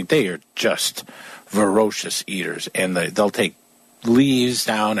caterpillars. They are just ferocious eaters, and they'll take leaves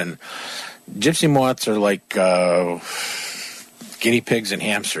down, and gypsy moths are like guinea pigs and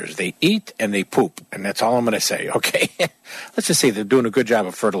hamsters. They eat and they poop, and that's all I'm going to say, okay? Let's just say they're doing a good job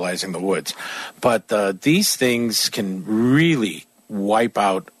of fertilizing the woods. But these things can really wipe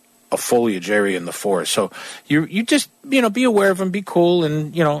out a foliage area in the forest. So you just, be aware of them, be cool,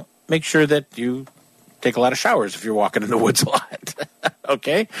 and, make sure that you take a lot of showers if you're walking in the woods a lot,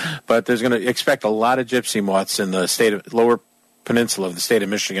 okay? But there's going to expect a lot of gypsy moths in the lower peninsula of the state of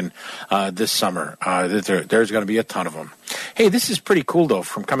Michigan this summer. There's going to be a ton of them. Hey, this is pretty cool, though,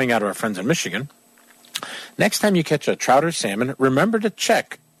 from coming out of our friends in Michigan. Next time you catch a trout or salmon, remember to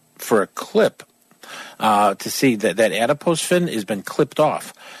check for a clip to see that adipose fin has been clipped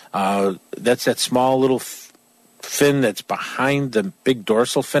off. That's that small little fin that's behind the big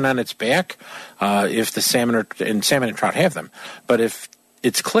dorsal fin on its back, if the salmon and trout have them. But if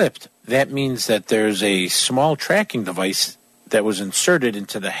it's clipped, that means that there's a small tracking device that was inserted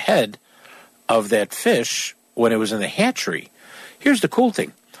into the head of that fish when it was in the hatchery. Here's the cool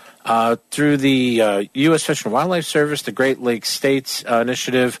thing. Through the U.S. Fish and Wildlife Service, the Great Lakes States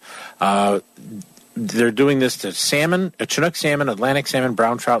Initiative, they're doing this to salmon, Chinook salmon, Atlantic salmon,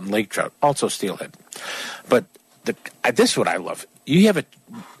 brown trout, and lake trout, also steelhead. But this is what I love. You have a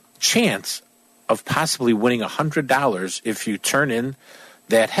chance of possibly winning $100 if you turn in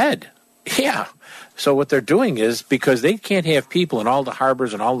that head. Yeah. So what they're doing is, because they can't have people in all the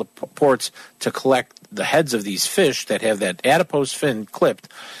harbors and all the ports to collect the heads of these fish that have that adipose fin clipped,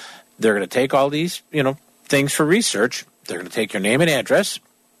 they're going to take all these, things for research. They're going to take your name and address.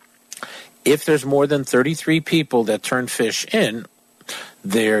 If there's more than 33 people that turn fish in,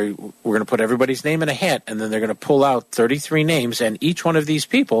 we're going to put everybody's name in a hat, and then they're going to pull out 33 names, and each one of these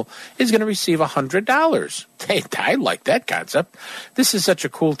people is going to receive $100. Hey, I like that concept. This is such a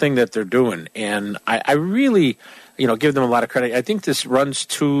cool thing that they're doing, and I really, give them a lot of credit. I think this runs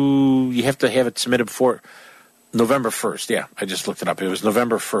you have to have it submitted for November 1st. Yeah, I just looked it up. It was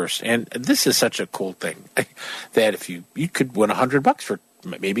November 1st, and this is such a cool thing that if you could win $100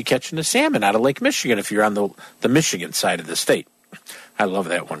 maybe catching a salmon out of Lake Michigan if you're on the Michigan side of the state. I love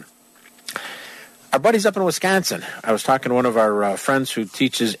that one. Our buddies up in Wisconsin, I was talking to one of our friends who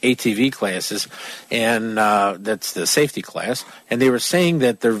teaches ATV classes, and that's the safety class, and they were saying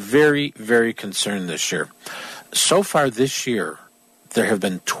that they're very, very concerned this year. So far this year, there have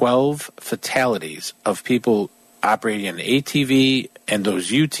been 12 fatalities of people operating an ATV and those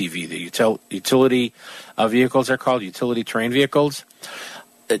UTV, the utility vehicles are called, utility terrain vehicles.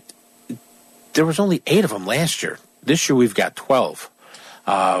 There was only 8 of them last year. This year we've got 12.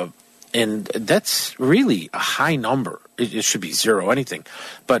 And that's really a high number. It should be 0, anything.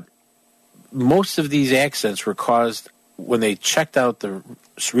 But most of these accidents were caused when they checked out the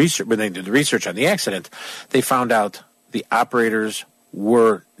research, when they did the research on the accident, they found out the operators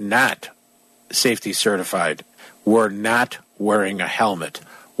were not safety certified, were not wearing a helmet,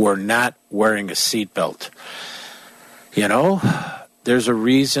 were not wearing a seatbelt. You know, there's a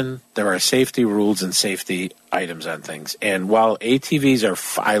reason there are safety rules and safety items on things. And while ATVs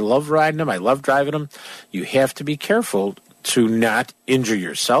are, I love riding them, I love driving them, you have to be careful to not injure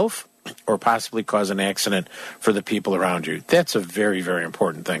yourself or possibly cause an accident for the people around you. That's a very, very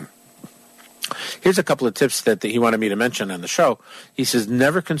important thing. Here's a couple of tips that he wanted me to mention on the show. He says,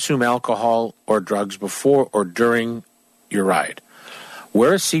 never consume alcohol or drugs before or during your ride.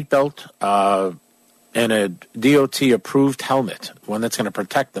 Wear a seatbelt and a DOT-approved helmet, one that's going to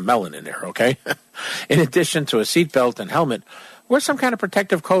protect the melon in there, okay? In addition to a seatbelt and helmet, wear some kind of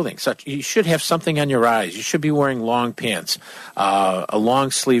protective clothing. You should have something on your eyes. You should be wearing long pants, a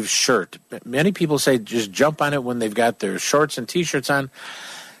long-sleeve shirt. Many people say just jump on it when they've got their shorts and T-shirts on.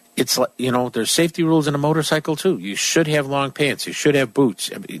 It's like, you know, there's safety rules in a motorcycle, too. You should have long pants. You should have boots.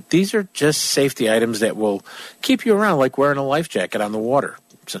 I mean, these are just safety items that will keep you around, like wearing a life jacket on the water.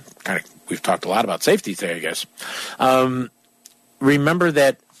 So we've talked a lot about safety today, I guess. Remember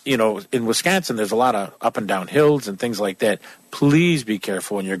that, you know, in Wisconsin, there's a lot of up and down hills and things like that. Please be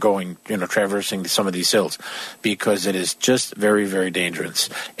careful when you're going, you know, traversing some of these hills, because it is just very, very dangerous.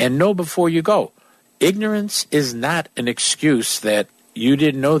 And know before you go, ignorance is not an excuse that you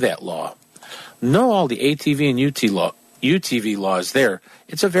didn't know that law. Know all the ATV and UTV laws there.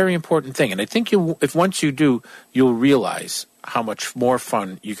 It's a very important thing. And I think if once you do, you'll realize how much more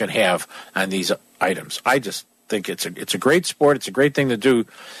fun you can have on these items. I just think it's a great sport. It's a great thing to do.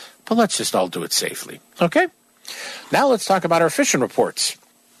 But let's just all do it safely. Okay? Now let's talk about our fishing reports.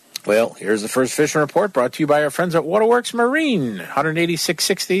 Well, here's the first fishing report brought to you by our friends at Waterworks Marine,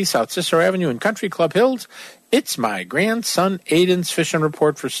 18660 South Cicero Avenue in Country Club Hills. It's my grandson Aiden's fishing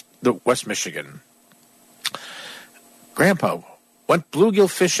report for the West Michigan. Grandpa went bluegill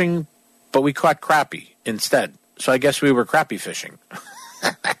fishing, but we caught crappie instead. So I guess we were crappie fishing.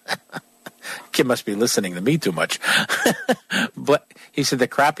 Kid must be listening to me too much. But he said the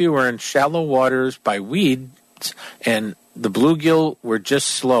crappie were in shallow waters by weeds, and the bluegill were just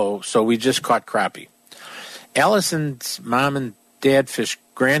slow, so we just caught crappie. Allison's mom and dad fished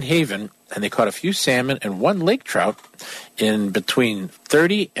Grand Haven, and they caught a few salmon and 1 lake trout in between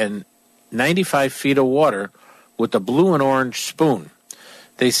 30 and 95 feet of water with a blue and orange spoon.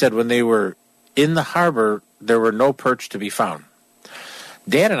 They said when they were in the harbor, there were no perch to be found.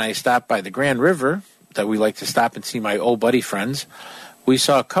 Dad and I stopped by the Grand River that we like to stop and see my old buddy friends. We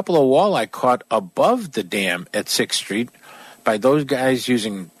saw a couple of walleye caught above the dam at 6th Street by those guys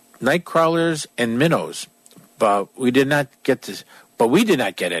using night crawlers and minnows. But we did not get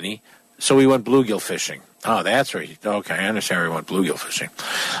any, so we went bluegill fishing. Oh, that's right. Okay, I understand where we went bluegill fishing.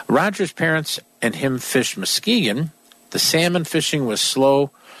 Roger's parents and him fished Muskegon. The salmon fishing was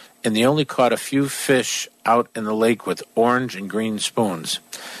slow, and they only caught a few fish out in the lake with orange and green spoons.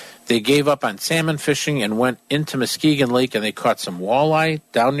 They gave up on salmon fishing and went into Muskegon Lake, and they caught some walleye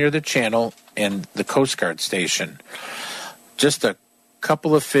down near the channel and the Coast Guard station. Just a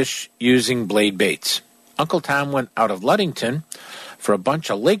couple of fish using blade baits. Uncle Tom went out of Ludington for a bunch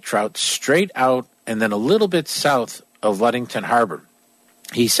of lake trout straight out and then a little bit south of Ludington Harbor.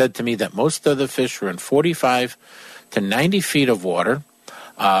 He said to me that most of the fish were in 45 to 90 feet of water.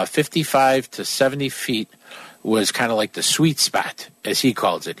 55 to 70 feet was kind of like the sweet spot, as he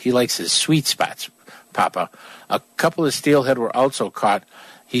calls it. He likes his sweet spots, Papa. A couple of steelhead were also caught.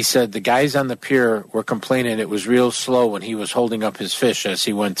 He said the guys on the pier were complaining it was real slow when he was holding up his fish as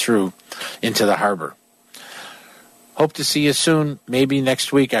he went through into the harbor. Hope to see you soon. Maybe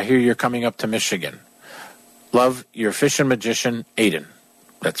next week. I hear you're coming up to Michigan. Love, your fishing magician, Aiden.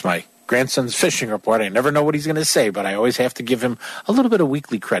 That's my grandson's fishing report. I never know what he's going to say, but I always have to give him a little bit of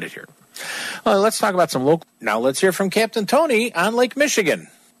weekly credit here. Well, let's talk about some local. Now let's hear from Captain Tony on Lake Michigan.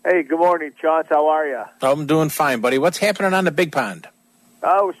 Hey, good morning, Chance. How are you? I'm doing fine, buddy. What's happening on the Big Pond?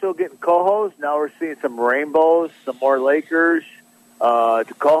 We're still getting cohos. Now we're seeing some rainbows, some more Lakers.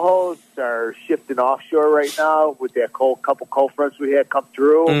 The cohos are shifting offshore right now with that couple cold fronts we had come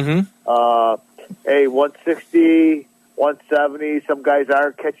through. 160, 170. Some guys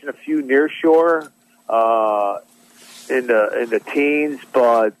are catching a few near shore in the teens,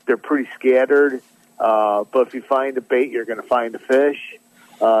 but they're pretty scattered. But if you find a bait, you're going to find a fish.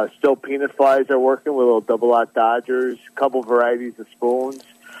 Still peanut flies are working with little double-out dodgers, a couple varieties of spoons.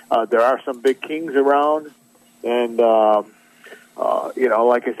 There are some big kings around. And, like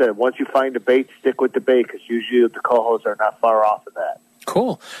I said, once you find a bait, stick with the bait because usually the cohos are not far off of that.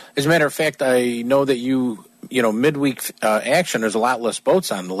 Cool. As a matter of fact, I know that midweek action, there's a lot less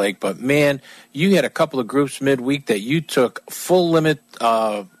boats on the lake. But, man, you had a couple of groups midweek that you took full limit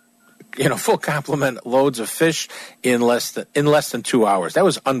full complement loads of fish in less than 2 hours. That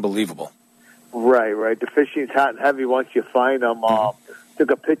was unbelievable. Right. The fishing's hot and heavy once you find them.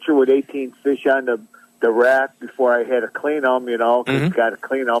 Took a picture with 18 fish on the rack before I had to clean them, because you got to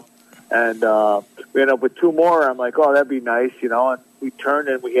clean them. And we ended up with 2 more. I'm like, oh, that'd be nice, And we turned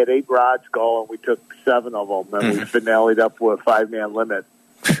and we had 8 rods go, and we took 7 of them, and we finale'd up with a 5-man limit.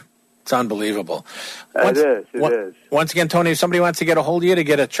 It's unbelievable. It is. Once again, Tony, if somebody wants to get a hold of you to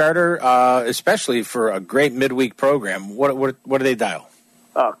get a charter, especially for a great midweek program, what do they dial?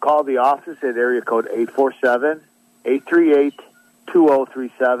 Call the office at area code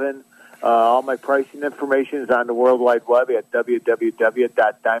 847-838-2037. All my pricing information is on the World Wide Web at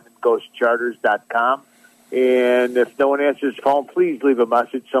www.diamondghostcharters.com. And if no one answers the phone, please leave a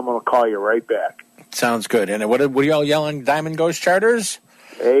message. Someone will call you right back. Sounds good. And what are y'all yelling, Diamond Ghost Charters?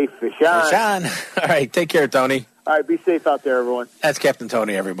 Hey, fish on. Fish on. All right, take care, Tony. All right, be safe out there, everyone. That's Captain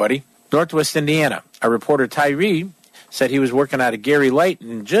Tony, everybody. Northwest Indiana. Our reporter Tyree said he was working out of Gary Light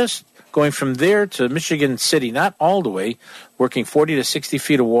and just going from there to Michigan City, not all the way, working 40 to 60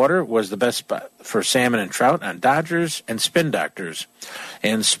 feet of water was the best spot for salmon and trout on Dodgers and Spin Doctors.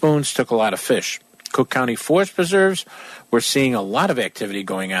 And spoons took a lot of fish. Cook County Forest Preserves, we're seeing a lot of activity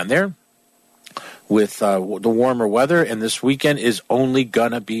going on there with the warmer weather, and this weekend is only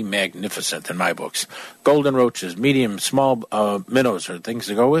going to be magnificent in my books. Golden roaches, medium, small minnows are things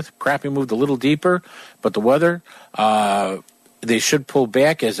to go with. Crappie moved a little deeper, but the weather, they should pull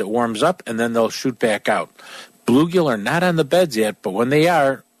back as it warms up, and then they'll shoot back out. Bluegill are not on the beds yet, but when they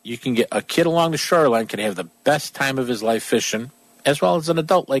are, you can get a kid along the shoreline can have the best time of his life fishing, as well as an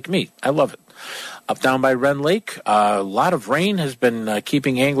adult like me. I love it. Up down by Wren Lake, a lot of rain has been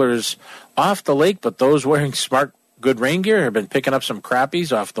keeping anglers off the lake, but those wearing smart, good rain gear have been picking up some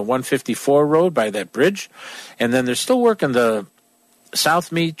crappies off the 154 road by that bridge. And then they're still working the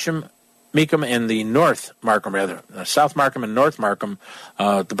South Meacham and the North Markham, South Markham and North Markham.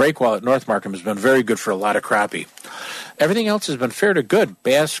 The breakwall at North Markham has been very good for a lot of crappie. Everything else has been fair to good.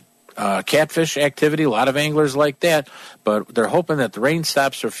 Bass, catfish activity, a lot of anglers like that, but they're hoping that the rain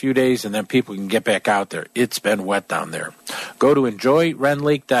stops for a few days and then people can get back out there. It's been wet down there. Go to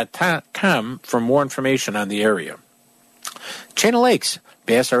enjoywrenlake.com for more information on the area. Chain of Lakes,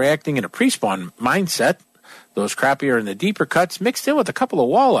 bass are acting in a pre-spawn mindset. Those crappie are in the deeper cuts mixed in with a couple of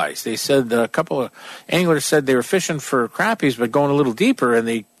walleyes. They said a couple of anglers said they were fishing for crappies but going a little deeper and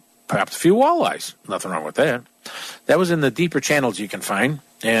they popped a few walleyes. Nothing wrong with that. That was in the deeper channels you can find.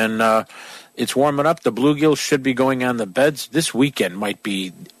 And it's warming up. The bluegill should be going on the beds. This weekend might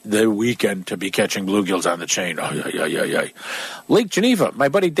be the weekend to be catching bluegills on the chain. Lake Geneva, my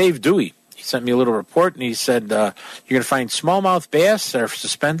buddy Dave Dewey, he sent me a little report, and he said you're going to find smallmouth bass that are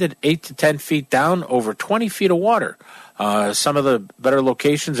suspended 8 to 10 feet down over 20 feet of water. Some of the better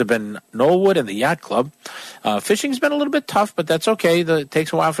locations have been Knollwood and the Yacht Club. Fishing's been a little bit tough, but that's okay. It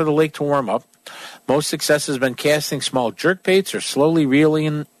takes a while for the lake to warm up. Most success has been casting small jerkbaits or slowly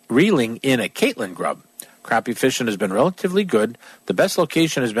reeling in a Caitlin grub. Crappie fishing has been relatively good. The best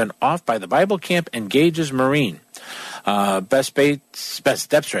location has been off by the Bible Camp and Gage's Marine. Best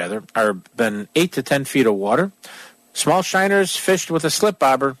depths are been 8 to 10 feet of water. Small shiners fished with a slip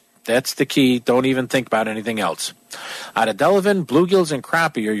bobber. That's the key. Don't even think about anything else. Out of Delavan, bluegills and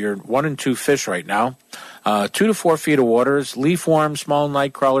crappie are your 1 and 2 fish right now. 2 to 4 feet of waters, leafworm, small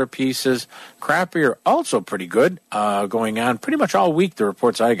nightcrawler pieces. Crappie are also pretty good, going on pretty much all week, the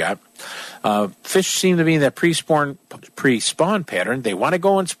reports I got. Fish seem to be in that pre-spawn pattern. They want to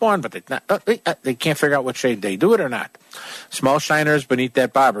go and spawn, but they can't figure out what shade they do it or not. Small shiners beneath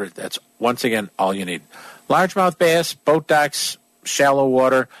that bobber, that's once again all you need. Largemouth bass, boat docks, shallow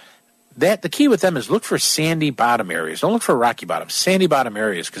water. The key with them is look for sandy bottom areas. Don't look for rocky bottom. Sandy bottom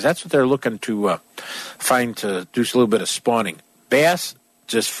areas, because that's what they're looking to find to do a little bit of spawning. Bass,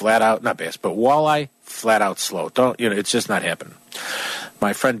 just flat out, not bass, but walleye, flat out slow. It's just not happening.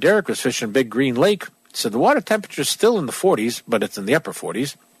 My friend Derek was fishing Big Green Lake. Said the water temperature is still in the 40s, but it's in the upper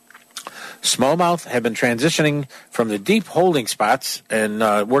 40s. Smallmouth have been transitioning from the deep holding spots and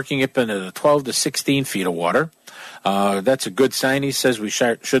working up into the 12 to 16 feet of water. That's a good sign. He says we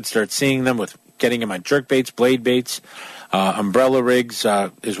should start seeing them with getting them on jerk baits, blade baits, umbrella rigs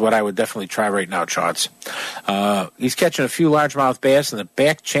is what I would definitely try right now, Chauncey. He's catching a few largemouth bass in the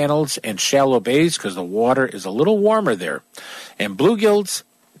back channels and shallow bays because the water is a little warmer there. And bluegills,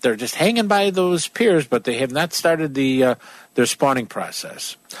 they're just hanging by those piers, but they have not started their spawning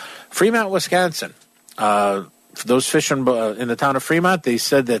process. Fremont, Wisconsin. For those fishing in the town of Fremont, they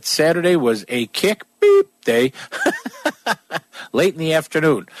said that Saturday was a kick beep day late in the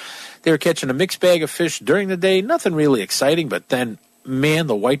afternoon. They were catching a mixed bag of fish during the day, nothing really exciting, but then, man,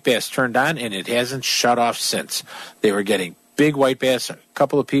 the white bass turned on, and it hasn't shut off since. They were getting big white bass. A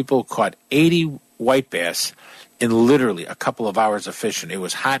couple of people caught 80 white bass in literally a couple of hours of fishing. It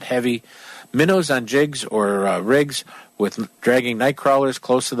was hot, heavy. Minnows on jigs or rigs with dragging night crawlers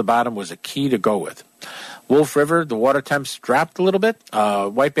close to the bottom was a key to go with. Wolf River, the water temps dropped a little bit.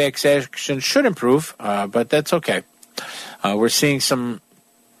 Whiteback action should improve, but that's okay. We're seeing some...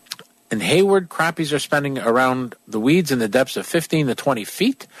 In Hayward, crappies are spending around the weeds in the depths of 15 to 20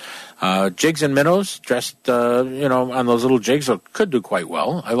 feet. Jigs and minnows dressed, on those little jigs could do quite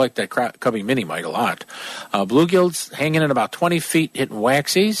well. I like that Cubby Mini Mite a lot. Bluegills hanging at about 20 feet hitting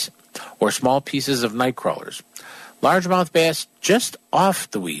waxies or small pieces of night crawlers. Largemouth bass just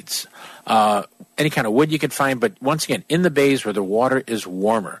off the weeds. Any kind of wood you can find, but once again, in the bays where the water is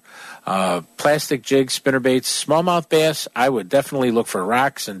warmer. Plastic jigs, spinnerbaits, smallmouth bass, I would definitely look for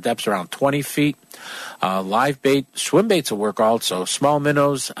rocks and depths around 20 feet. Live bait, swim baits will work also. Small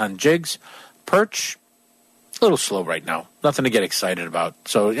minnows on jigs. Perch, a little slow right now. Nothing to get excited about.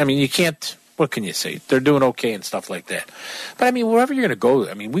 So, you can't, what can you say? They're doing okay and stuff like that. But, wherever you're going to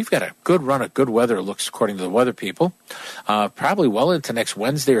go, we've got a good run of good weather, it looks, according to the weather people. Probably well into next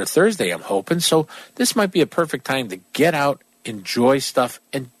Wednesday or Thursday, I'm hoping. So this might be a perfect time to get out, enjoy stuff,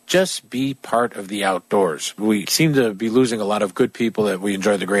 and just be part of the outdoors. We seem to be losing a lot of good people that we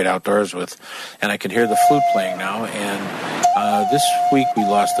enjoy the great outdoors with, and I can hear the flute playing now. And this week we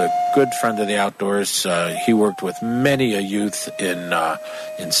lost a good friend of the outdoors. He worked with many a youth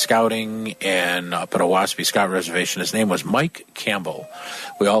in scouting and up at Owaspee Scout Reservation. His name was Mike Campbell.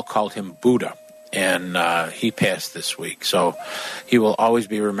 We all called him Buddha, and he passed this week. So he will always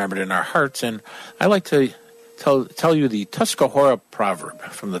be remembered in our hearts. And I like to tell you the Tuscarora proverb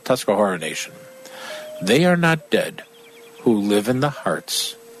from the Tuscarora Nation. They are not dead who live in the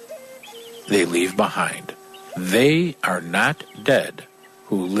hearts they leave behind. They are not dead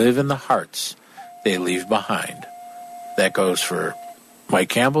who live in the hearts they leave behind. That goes for Mike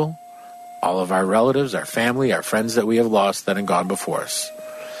Campbell, all of our relatives, our family, our friends that we have lost that have gone before us.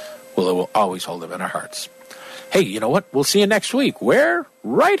 Well, it will always hold them in our hearts. Hey, you know what? We'll see you next week. Where?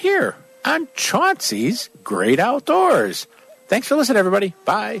 Right here on Chauncey's Great Outdoors. Thanks for listening, everybody.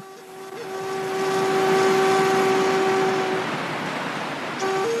 Bye.